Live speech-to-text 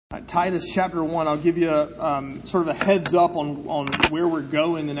Titus chapter 1. I'll give you sort of a heads up on where we're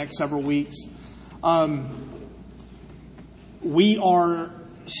going the next several weeks. We are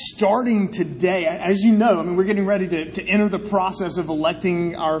starting today, as you know, we're getting ready to enter the process of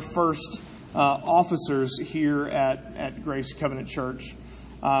electing our first officers here at Grace Covenant Church.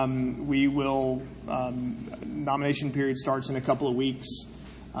 We will, nomination period starts in a couple of weeks.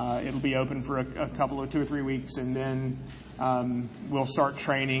 It'll be open for a couple of 2 or 3 weeks, and then we'll start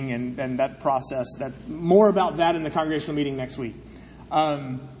training and that process. More about that in the congregational meeting next week.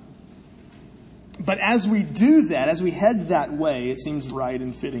 But as we do that, as we head that way, it seems right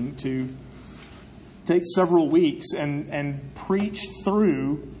and fitting to take several weeks and preach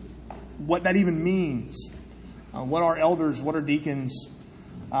through what that even means. What are elders? What are deacons?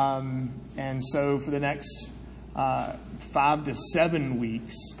 And so for the next 5 to 7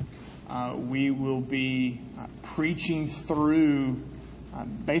 weeks, we will be preaching through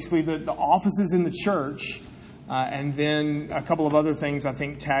basically the offices in the church, and then a couple of other things I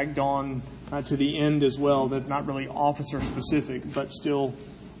think tagged on to the end as well, that not really officer specific, but still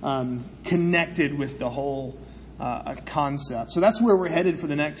connected with the whole concept. So that's where we're headed for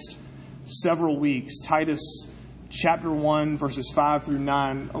the next several weeks. Titus chapter 1, verses 5 through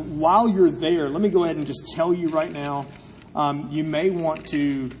 9. While you're there, let me go ahead and just tell you right now, you may want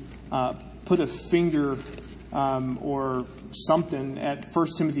to put a finger or something at 1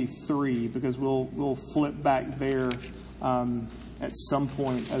 Timothy 3, because we'll flip back there at some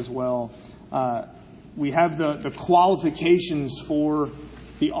point as well. We have the qualifications for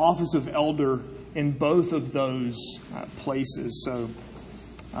the office of elder in both of those places, so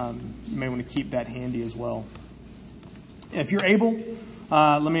you may want to keep that handy as well. If you're able,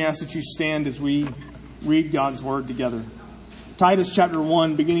 let me ask that you stand as we read God's Word together. Titus chapter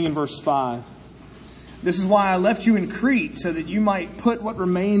 1, beginning in verse 5. This is why I left you in Crete, so that you might put what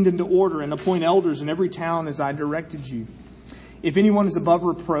remained into order and appoint elders in every town as I directed you. If anyone is above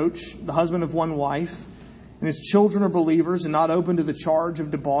reproach, the husband of one wife, and his children are believers and not open to the charge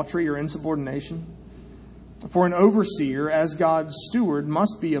of debauchery or insubordination. For an overseer, as God's steward,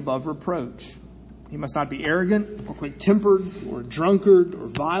 must be above reproach. He must not be arrogant or quick-tempered or a drunkard or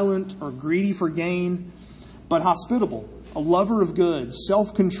violent or greedy for gain, but hospitable, a lover of good,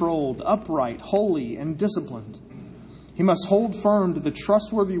 self-controlled, upright, holy, and disciplined. He must hold firm to the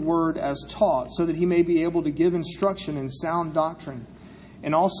trustworthy word as taught, so that he may be able to give instruction in sound doctrine,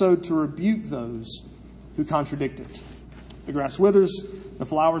 and also to rebuke those who contradict it. The grass withers, the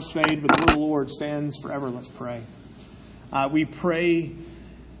flowers fade, but the word of the Lord stands forever. Let's pray. We pray,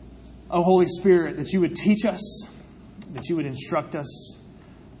 O Holy Spirit, that you would teach us, that you would instruct us,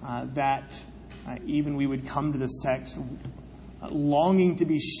 that even we would come to this text longing to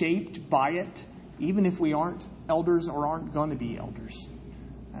be shaped by it, even if we aren't elders or aren't going to be elders.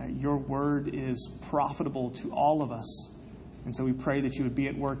 Your word is profitable to all of us. And so we pray that you would be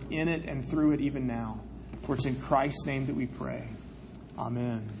at work in it and through it even now. For it's in Christ's name that we pray.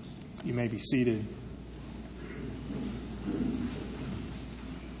 Amen. You may be seated.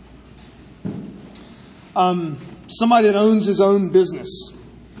 Somebody that owns his own business.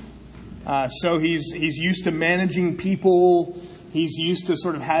 So he's used to managing people. He's used to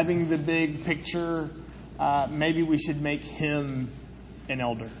sort of having the big picture. Maybe we should make him an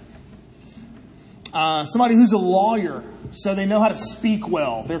elder. Somebody who's a lawyer, so they know how to speak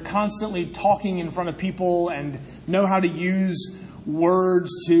well. They're constantly talking in front of people and know how to use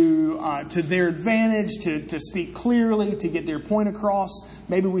words to their advantage, to speak clearly, to get their point across.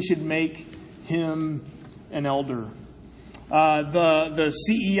 Maybe we should make him an elder. The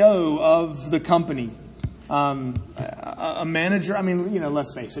CEO of the company, a manager.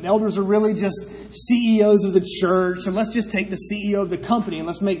 Let's face it. Elders are really just CEOs of the church. So let's just take the CEO of the company and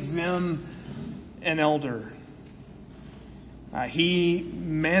let's make them an elder. He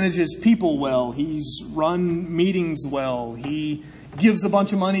manages people well. He's run meetings well. He gives a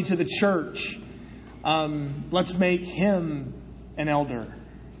bunch of money to the church. Let's make him an elder.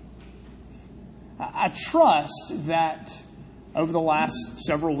 I trust that over the last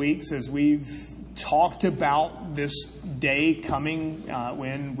several weeks, as we've talked about this day coming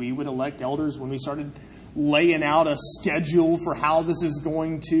when we would elect elders, when we started laying out a schedule for how this is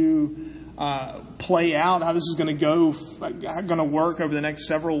going to play out, how this is going to work over the next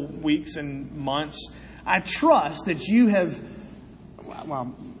several weeks and months, I trust that you have,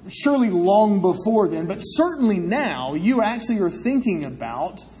 surely long before then, but certainly now, you actually are thinking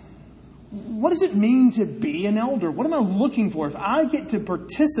about, what does it mean to be an elder? What am I looking for? If I get to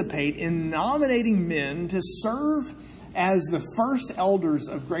participate in nominating men to serve as the first elders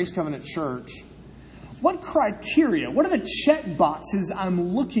of Grace Covenant Church, what criteria, what are the check boxes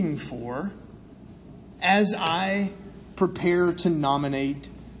I'm looking for as I prepare to nominate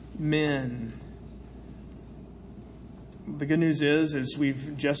men? The good news is, as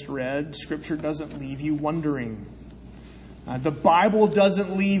we've just read, Scripture doesn't leave you wondering. The Bible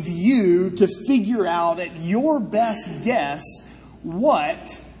doesn't leave you to figure out at your best guess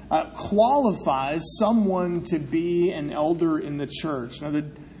what qualifies someone to be an elder in the church. Now, the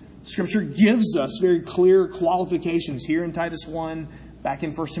Scripture gives us very clear qualifications here in Titus 1, back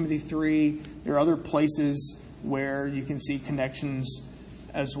in 1 Timothy 3. There are other places where you can see connections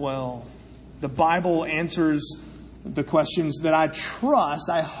as well. The Bible answers the questions that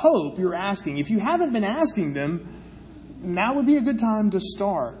I hope you're asking. If you haven't been asking them, now would be a good time to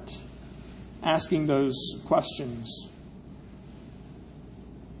start asking those questions.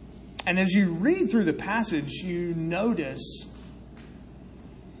 And as you read through the passage, you notice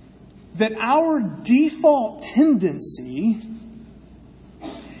that our default tendency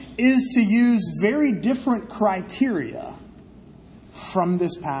is to use very different criteria from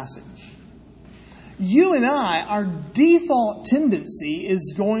this passage. You and I, our default tendency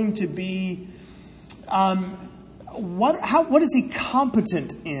is going to be, what is he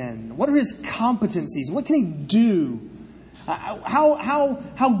competent in? What are his competencies? What can he do?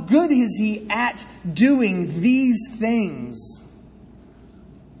 How good is he at doing these things?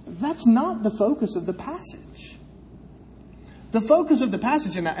 That's not the focus of the passage. The focus of the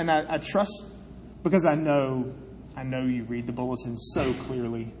passage, and I trust, because I know you read the bulletin so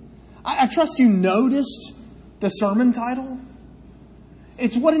clearly. I trust you noticed the sermon title.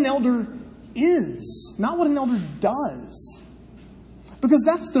 It's what an elder is, not what an elder does. Because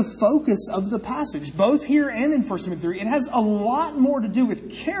that's the focus of the passage, both here and in 1 Timothy 3. It has a lot more to do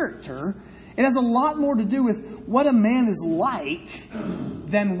with character. It has a lot more to do with what a man is like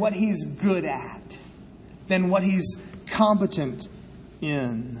than what he's good at, than what he's competent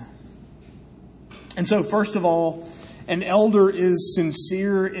in. And so, first of all, an elder is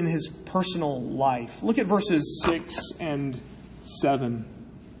sincere in his personal life. Look at verses 6 and 7.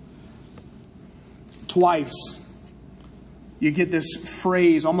 Twice, you get this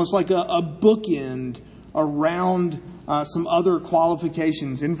phrase, almost like a bookend around some other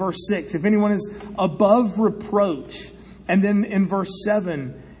qualifications. In verse 6, if anyone is above reproach. And then in verse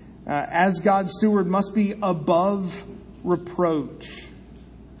 7, as God's steward must be above reproach.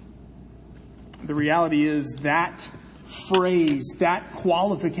 The reality is that phrase, that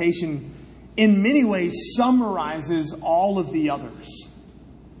qualification, in many ways summarizes all of the others.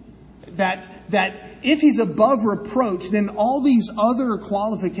 That if he's above reproach, then all these other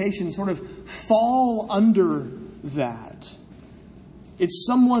qualifications sort of fall under that. It's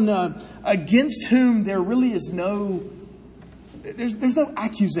someone against whom there really is there's no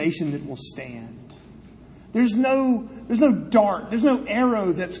accusation that will stand. There's no dart, there's no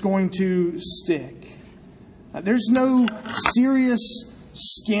arrow that's going to stick. There's no serious,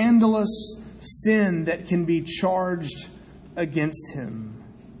 scandalous sin that can be charged against him.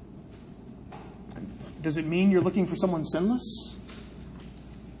 Does it mean you're looking for someone sinless?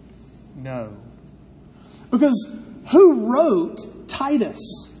 No. Because who wrote Titus?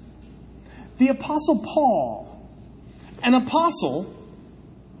 The Apostle Paul. An apostle,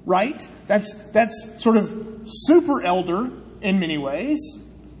 right? That's sort of super elder in many ways,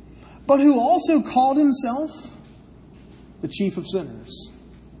 but who also called himself the chief of sinners.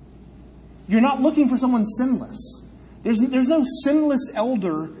 You're not looking for someone sinless. There's no sinless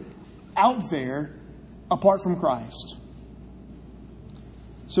elder out there apart from Christ.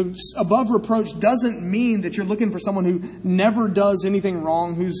 So above reproach doesn't mean that you're looking for someone who never does anything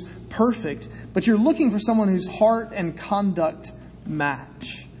wrong, who's perfect, but you're looking for someone whose heart and conduct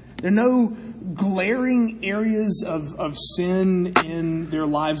match. There are no glaring areas of sin in their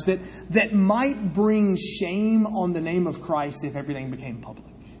lives that might bring shame on the name of Christ if everything became public.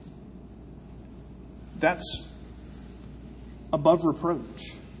 That's above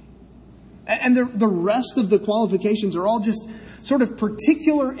reproach. And the rest of the qualifications are all just sort of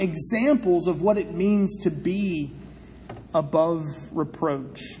particular examples of what it means to be above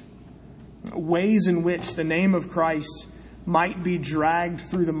reproach. Ways in which the name of Christ might be dragged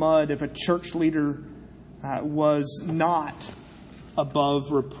through the mud if a church leader was not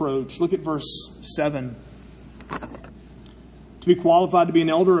above reproach. Look at verse 7. To be qualified to be an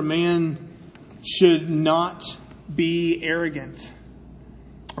elder, a man should not be arrogant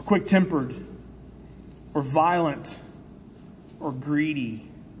or quick-tempered or violent or greedy,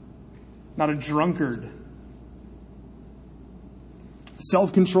 not a drunkard.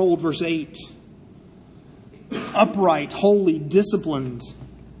 Self-controlled, verse 8. Upright, holy, disciplined.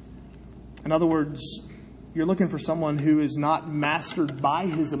 In other words, You're looking for someone who is not mastered by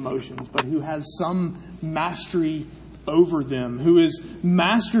his emotions, but who has some mastery over them, who is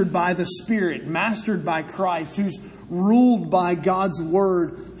mastered by the Spirit, mastered by Christ, who's ruled by God's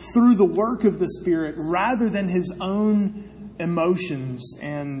Word through the work of the Spirit rather than his own emotions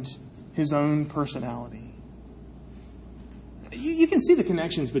and his own personality. You can see the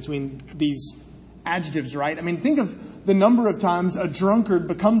connections between these adjectives, right? I mean, think of the number of times a drunkard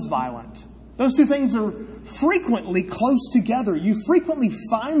becomes violent. Those two things are frequently close together. You frequently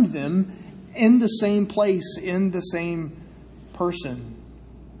find them in the same place, in the same person.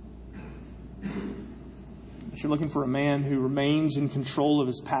 But you're looking for a man who remains in control of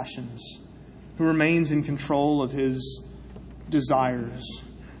his passions, who remains in control of his desires,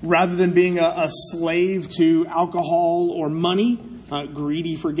 rather than being a slave to alcohol or money,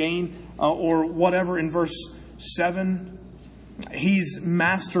 greedy for gain, or whatever. In verse 7, he's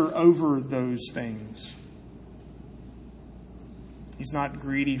master over those things. He's not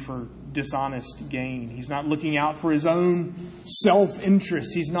greedy for dishonest gain. He's not looking out for his own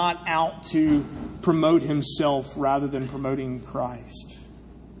self-interest. He's not out to promote himself rather than promoting Christ.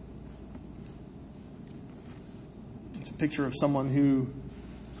 It's a picture of someone who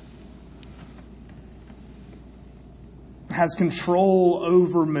has control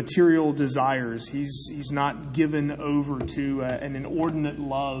over material desires. He's not given over to an inordinate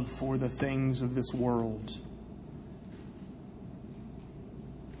love for the things of this world.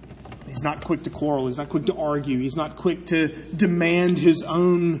 He's not quick to quarrel. He's not quick to argue. He's not quick to demand his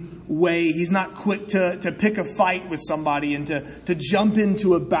own way. He's not quick to pick a fight with somebody and to jump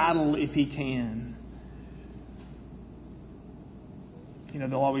into a battle if he can. You know,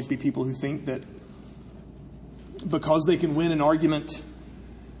 there'll always be people who think that because they can win an argument,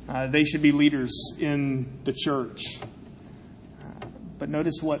 they should be leaders in the church. But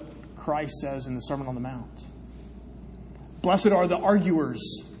notice what Christ says in the Sermon on the Mount. Blessed are the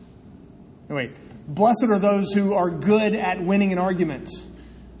arguers. Blessed are those who are good at winning an argument.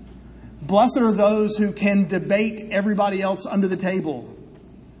 Blessed are those who can debate everybody else under the table.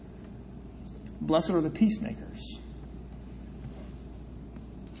 Blessed are the peacemakers.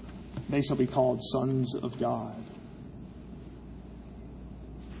 They shall be called sons of God.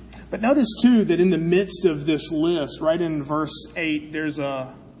 But notice too that in the midst of this list, right in verse 8, there's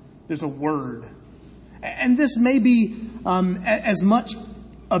a word. And this may be as much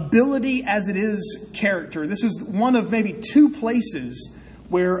ability as it is character. This is one of maybe two places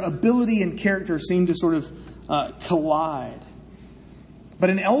where ability and character seem to sort of collide. But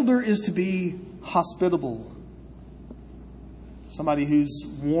an elder is to be hospitable. Somebody who's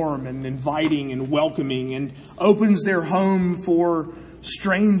warm and inviting and welcoming and opens their home for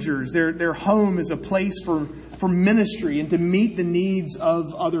strangers. Their home is a place for ministry and to meet the needs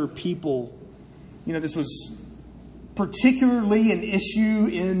of other people. You know, this was particularly an issue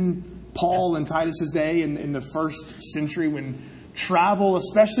in Paul and Titus's day in the first century, when travel,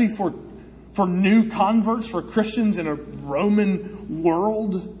 especially for new converts, for Christians in a Roman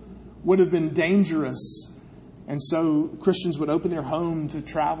world, would have been dangerous. And so Christians would open their home to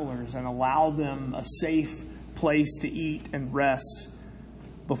travelers and allow them a safe place to eat and rest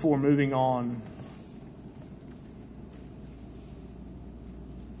before moving on.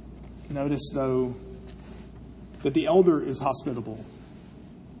 Notice, though, that the elder is hospitable.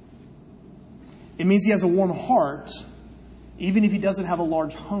 It means he has a warm heart, even if he doesn't have a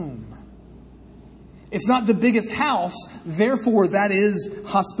large home. It's not the biggest house, therefore that is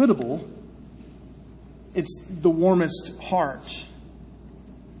hospitable. It's the warmest heart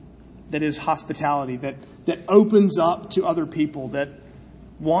that is hospitality, that opens up to other people, that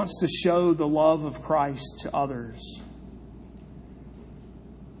wants to show the love of Christ to others.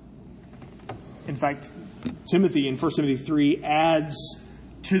 In fact, Timothy in 1 Timothy 3 adds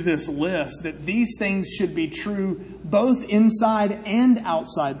to this list that these things should be true both inside and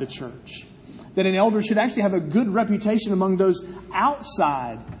outside the church. That an elder should actually have a good reputation among those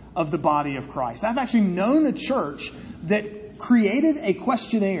outside of the body of Christ. I've actually known a church that created a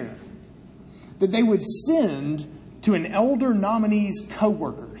questionnaire that they would send to an elder nominee's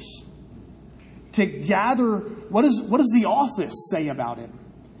co-workers to gather what does the office say about him.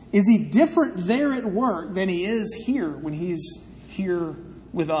 Is he different there at work than he is here when he's here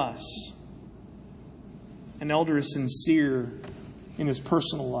with us? An elder is sincere in his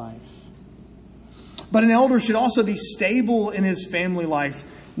personal life. But an elder should also be stable in his family life.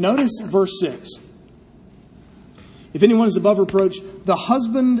 Notice verse 6. If anyone is above reproach, the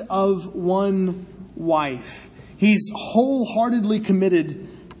husband of one wife. He's wholeheartedly committed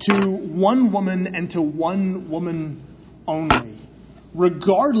to one woman and to one woman only.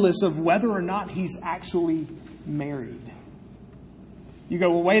 regardless of whether or not he's actually married. You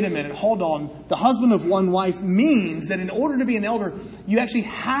go, well, wait a minute, hold on. The husband of one wife means that in order to be an elder, you actually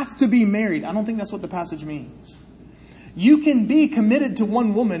have to be married. I don't think that's what the passage means. You can be committed to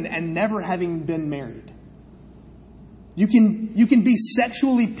one woman and never having been married. You can be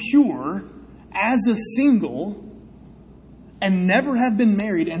sexually pure as a single and never have been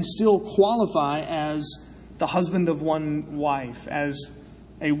married and still qualify as the husband of one wife, as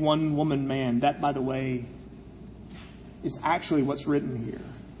a one-woman man. That, by the way, is actually what's written here.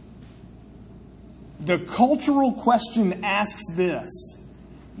 The cultural question asks this: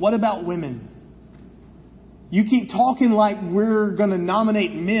 what about women? You keep talking like we're going to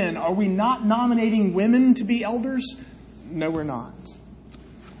nominate men. Are we not nominating women to be elders? No, we're not.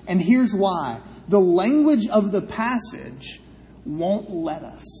 And here's why. The language of the passage won't let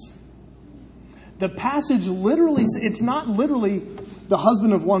us. The passage literally, it's not literally the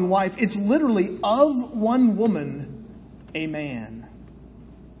husband of one wife. It's literally of one woman, a man.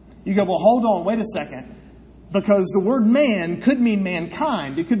 You go, well, hold on, wait a second. Because the word man could mean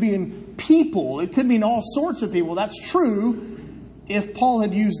mankind. It could mean people. It could mean all sorts of people. That's true if Paul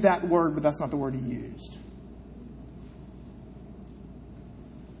had used that word, but that's not the word he used.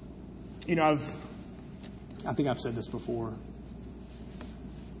 You know, I think I've said this before.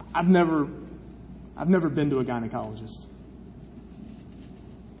 I've never been to a gynecologist.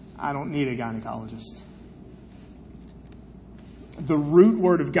 I don't need a gynecologist. The root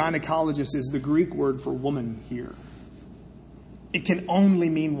word of gynecologist is the Greek word for woman here. It can only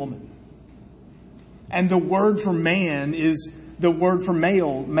mean woman. And the word for man is the word for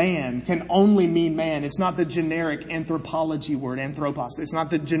male, man, can only mean man. It's not the generic anthropology word, anthropos. It's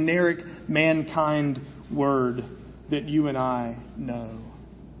not the generic mankind word that you and I know.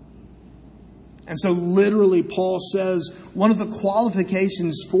 And so literally Paul says one of the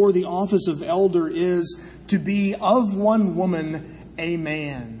qualifications for the office of elder is to be of one woman, a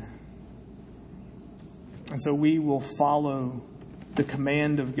man. And so we will follow the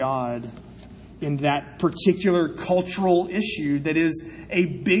command of God in that particular cultural issue that is a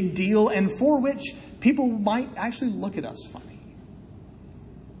big deal and for which people might actually look at us funny.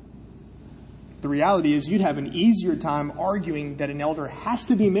 The reality is you'd have an easier time arguing that an elder has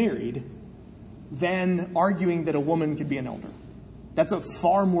to be married than arguing that a woman could be an elder. That's a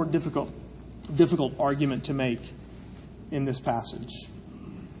far more difficult argument to make in this passage.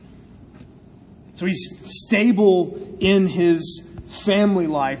 So he's stable in his family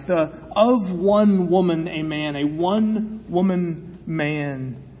life. The of one woman a man, a one woman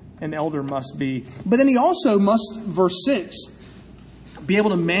man an elder must be. But then he also must, verse 6, be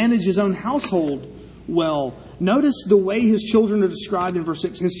able to manage his own household well. Notice the way his children are described in verse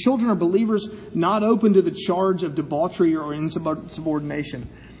 6. His children are believers, not open to the charge of debauchery or insubordination.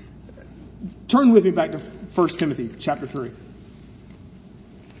 Turn with me back to 1 Timothy chapter 3.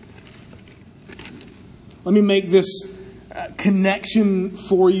 Let me make this connection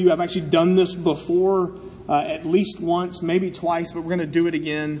for you. I've actually done this before, at least once, maybe twice, but we're going to do it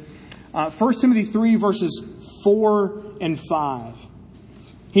again. 1 Timothy 3 verses 4 and 5.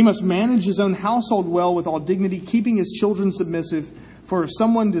 He must manage his own household well with all dignity, keeping his children submissive. For if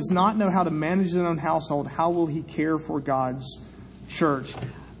someone does not know how to manage his own household, how will he care for God's church?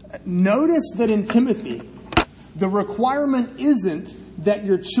 Notice that in Timothy, the requirement isn't that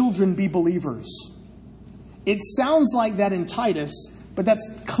your children be believers. It sounds like that in Titus, but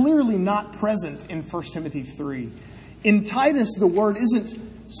that's clearly not present in 1 Timothy 3. In Titus, the word isn't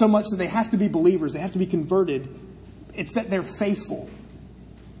so much that they have to be believers, they have to be converted. It's that they're faithful.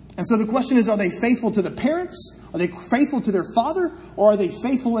 And so the question is, are they faithful to the parents? Are they faithful to their father? Or are they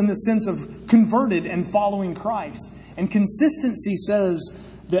faithful in the sense of converted and following Christ? And consistency says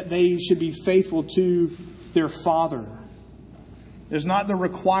that they should be faithful to their father. There's not the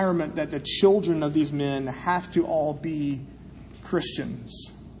requirement that the children of these men have to all be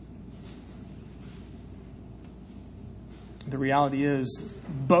Christians. The reality is,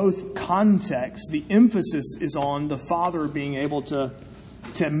 both contexts, the emphasis is on the father being able to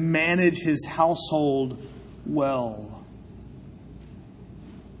manage his household well.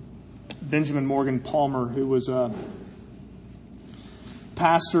 Benjamin Morgan Palmer, who was a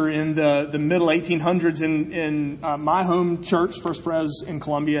pastor in the middle 1800s in my home church, First Pres in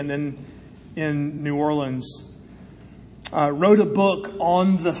Columbia, and then in New Orleans, wrote a book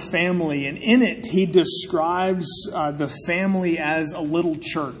on the family. And in it, he describes the family as a little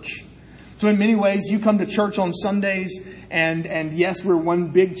church. So in many ways, you come to church on Sundays, and yes, we're one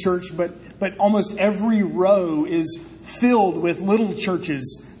big church, but almost every row is filled with little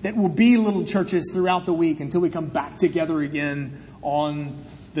churches that will be little churches throughout the week until we come back together again on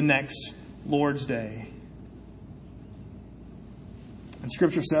the next Lord's Day. And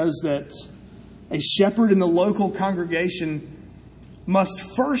Scripture says that a shepherd in the local congregation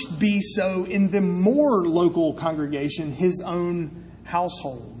must first be so in the more local congregation, his own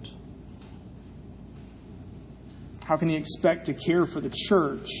household. How can he expect to care for the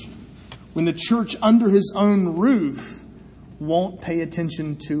church when the church under his own roof won't pay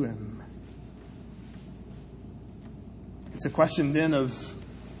attention to him? It's a question then of,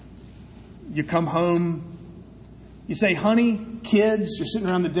 you come home, you say, honey, kids, you're sitting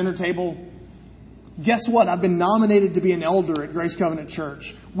around the dinner table. Guess what? I've been nominated to be an elder at Grace Covenant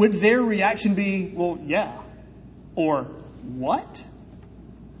Church. Would their reaction be, well, yeah? Or, what?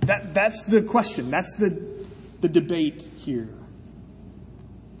 That's the question. That's the debate here.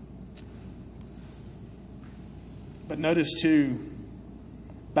 But notice too,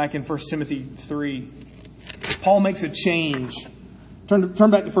 back in 1 Timothy 3, Paul makes a change.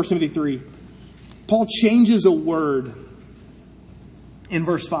 Turn back to 1 Timothy 3. Paul changes a word in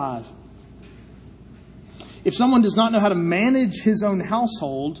verse 5. If someone does not know how to manage his own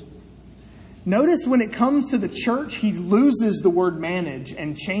household, notice when it comes to the church, he loses the word manage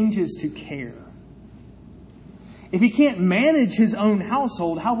and changes to care. If he can't manage his own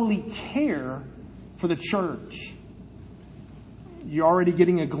household, how will he care for the church? You're already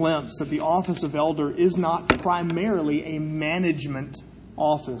getting a glimpse that the office of elder is not primarily a management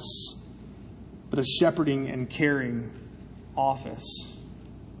office, but a shepherding and caring office.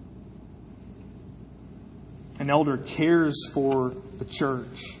 An elder cares for the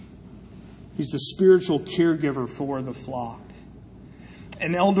church. He's the spiritual caregiver for the flock.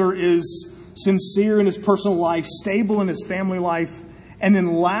 An elder is sincere in his personal life, stable in his family life, and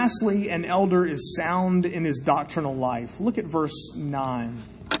then lastly, an elder is sound in his doctrinal life. Look at verse 9.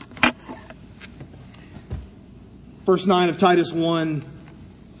 Verse 9 of Titus 1.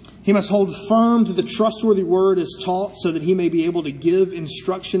 He must hold firm to the trustworthy word as taught, so that he may be able to give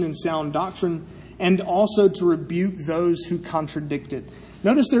instruction in sound doctrine, and also to rebuke those who contradict it.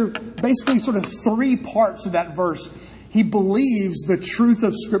 Notice there are basically sort of three parts of that verse. He believes the truth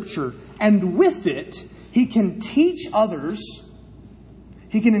of Scripture, and with it, he can teach others.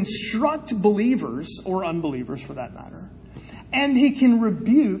 He can instruct believers, or unbelievers for that matter. And he can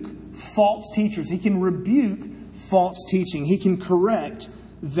rebuke false teachers. He can rebuke false teaching. He can correct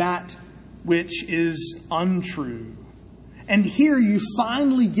that which is untrue. And here you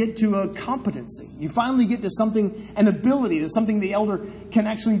finally get to a competency. You finally get to something, an ability, to something the elder can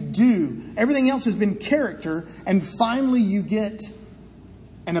actually do. Everything else has been character, and finally you get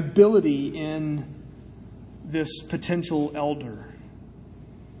an ability in this potential elder.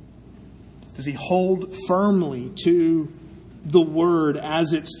 Does he hold firmly to the word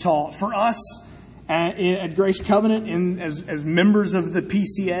as it's taught? For us at Grace Covenant, and as members of the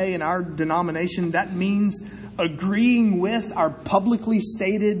PCA in our denomination, that means agreeing with our publicly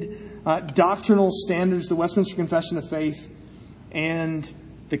stated doctrinal standards, the Westminster Confession of Faith, and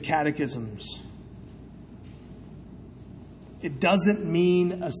the catechisms. It doesn't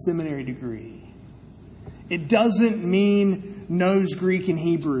mean a seminary degree. It doesn't mean knows Greek and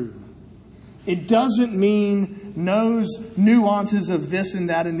Hebrew. It doesn't mean knows nuances of this and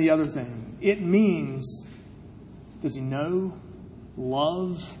that and the other thing. It means, does he know,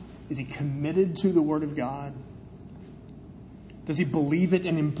 love? Is he committed to the Word of God? Does he believe it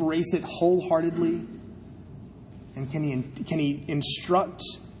and embrace it wholeheartedly? And can he instruct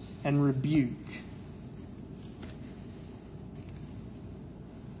and rebuke?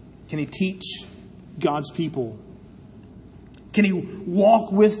 Can he teach God's people? Can he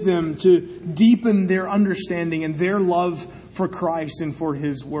walk with them to deepen their understanding and their love for Christ and for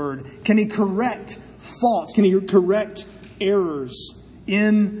His Word? Can he correct faults? Can he correct errors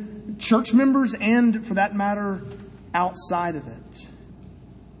in church members and, for that matter, outside of it?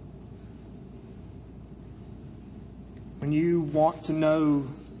 When you want to know,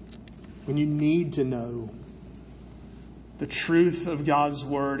 when you need to know the truth of God's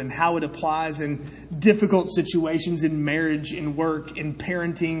Word and how it applies in difficult situations, in marriage, in work, in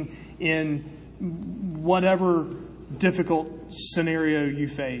parenting, in whatever difficult scenario you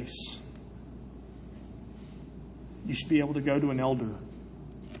face, you should be able to go to an elder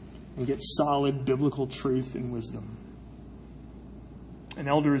and get solid biblical truth and wisdom. An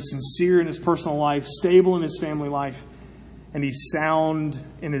elder is sincere in his personal life, stable in his family life, and he's sound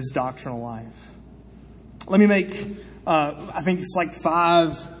in his doctrinal life. Let me make, I think it's like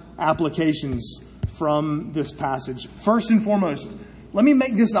 5 applications from this passage. First and foremost, let me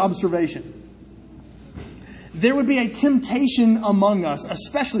make this observation. there would be a temptation among us,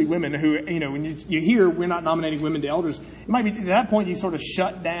 especially women who, when you hear we're not nominating women to elders, it might be at that point you sort of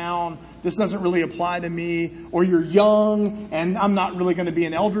shut down. This doesn't really apply to me. Or you're young and I'm not really going to be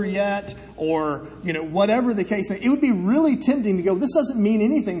an elder yet. Or, whatever the case may be. It would be really tempting to go, this doesn't mean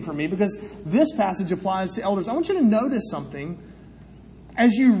anything for me because this passage applies to elders. I want you to notice something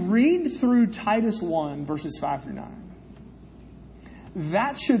as you read through Titus 1, verses 5 through 9.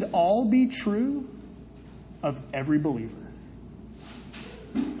 That should all be true of every believer.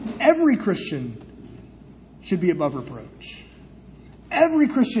 Every Christian should be above reproach. Every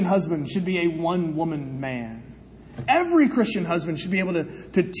Christian husband should be a one-woman man. Every Christian husband should be able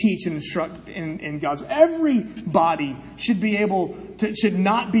to teach and instruct in God's word. Everybody should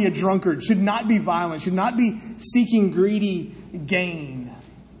not be a drunkard, should not be violent, should not be seeking greedy gain.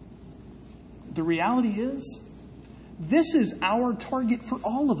 The reality is, this is our target for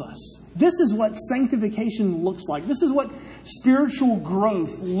all of us. This is what sanctification looks like. This is what spiritual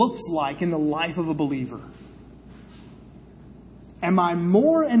growth looks like in the life of a believer. Am I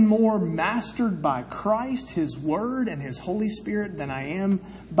more and more mastered by Christ, His Word, and His Holy Spirit than I am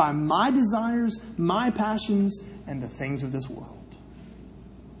by my desires, my passions, and the things of this world?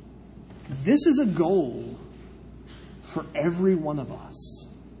 This is a goal for every one of us.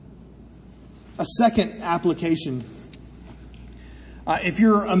 A second application. If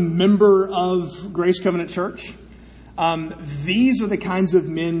you're a member of Grace Covenant Church, these are the kinds of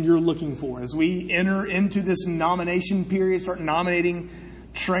men you're looking for. As we enter into this nomination period, start nominating,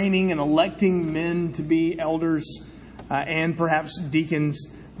 training, and electing men to be elders and perhaps deacons,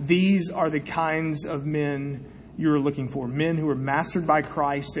 these are the kinds of men you're looking for. Men who are mastered by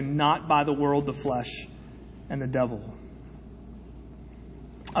Christ and not by the world, the flesh, and the devil.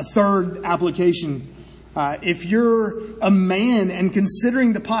 A third application. If you're a man and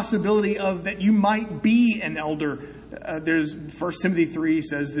considering the possibility of that you might be an elder, there's 1 Timothy 3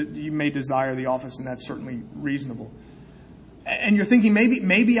 says that you may desire the office, and that's certainly reasonable. And you're thinking,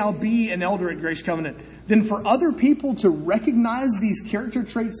 maybe I'll be an elder at Grace Covenant. Then for other people to recognize these character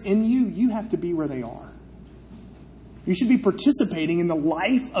traits in you, you have to be where they are. You should be participating in the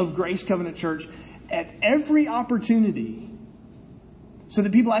life of Grace Covenant Church at every opportunity so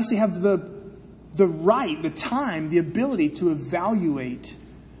that people actually have the right, the time, the ability to evaluate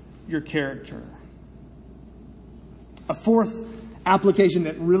your character. A fourth application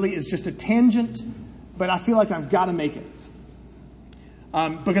that really is just a tangent, but I feel like I've got to make it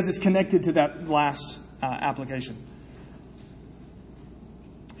because it's connected to that last application.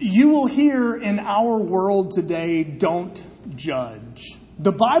 You will hear in our world today, don't judge.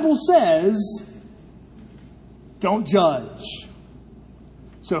 The Bible says, don't judge.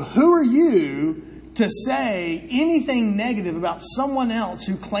 So who are you to say anything negative about someone else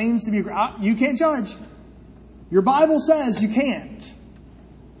who claims to be you can't judge. Your Bible says you can't.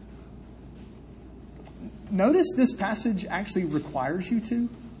 Notice this passage actually requires you to.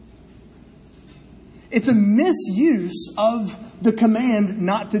 It's a misuse of the command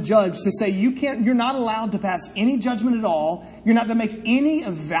not to judge, to say you're not allowed to pass any judgment at all. You're not to make any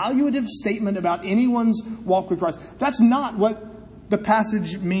evaluative statement about anyone's walk with Christ. That's not what the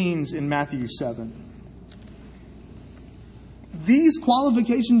passage means in Matthew 7. These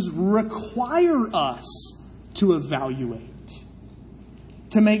qualifications require us to evaluate,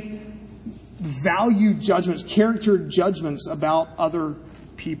 to make value judgments, character judgments about other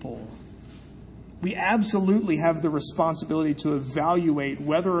people. We absolutely have the responsibility to evaluate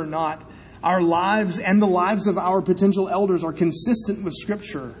whether or not our lives and the lives of our potential elders are consistent with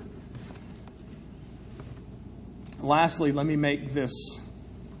Scripture. Lastly, let me make this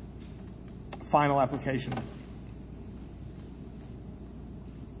final application.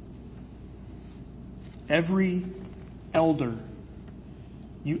 Every elder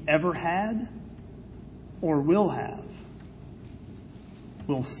you ever had or will have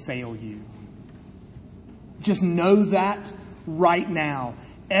will fail you. Just know that right now.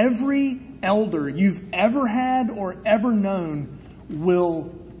 Every elder you've ever had or ever known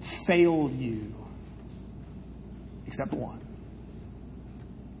will fail you. Except one.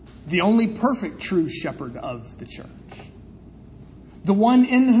 The only perfect true shepherd of the church. The one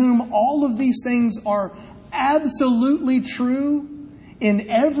in whom all of these things are absolutely true in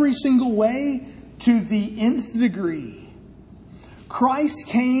every single way to the nth degree. Christ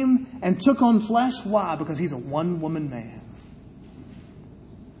came and took on flesh. Why? Because He's a one-woman man.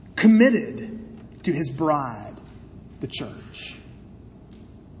 Committed to His bride, the church.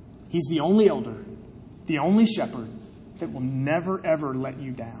 He's the only elder, the only shepherd that will never, ever let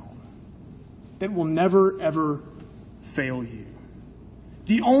you down. That will never, ever fail you.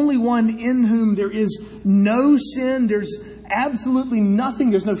 The only one in whom there is no sin, there's absolutely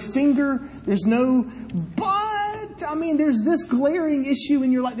nothing, there's no finger, there's no but. There's this glaring issue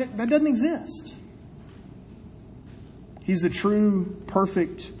in your life that doesn't exist. He's the true,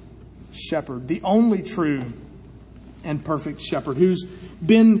 perfect shepherd, the only true and perfect shepherd, who's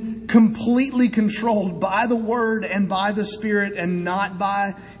been completely controlled by the Word and by the Spirit and not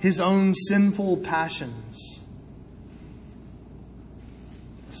by his own sinful passions.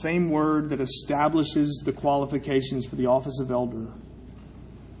 The same Word that establishes the qualifications for the office of elder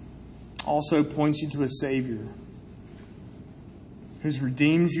also points you to a Savior who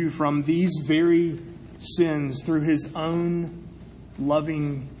redeems you from these very sins through his own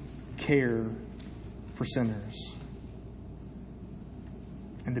loving care for sinners.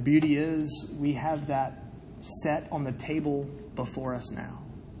 And the beauty is, we have that set on the table before us now.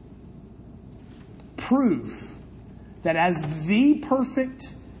 Proof that as the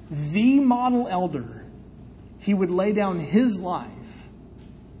perfect, the model elder, he would lay down his life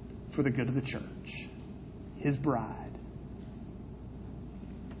for the good of the church, his bride.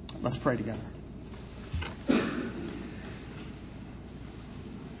 Let's pray together.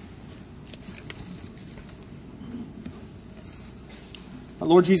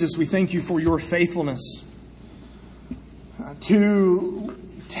 Lord Jesus, we thank you for your faithfulness to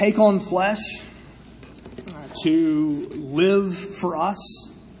take on flesh, to live for us,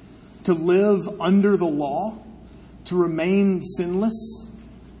 to live under the law, to remain sinless,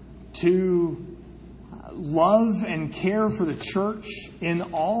 to love and care for the church in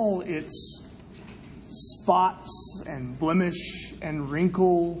all its spots and blemish and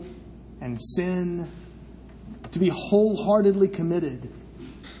wrinkle and sin, to be wholeheartedly committed,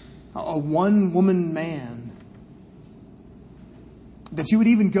 a one-woman man, that you would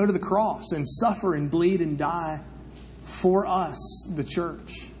even go to the cross and suffer and bleed and die for us, the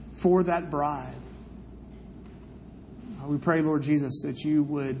church, for that bride. We pray, Lord Jesus, that you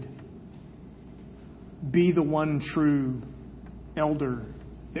would be the one true elder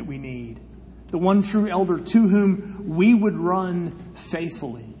that we need, the one true elder to whom we would run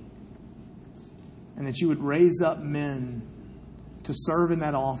faithfully, and that you would raise up men to serve in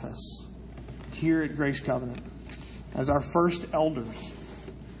that office here at Grace Covenant as our first elders.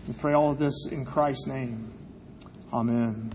 We pray all of this in Christ's name. Amen.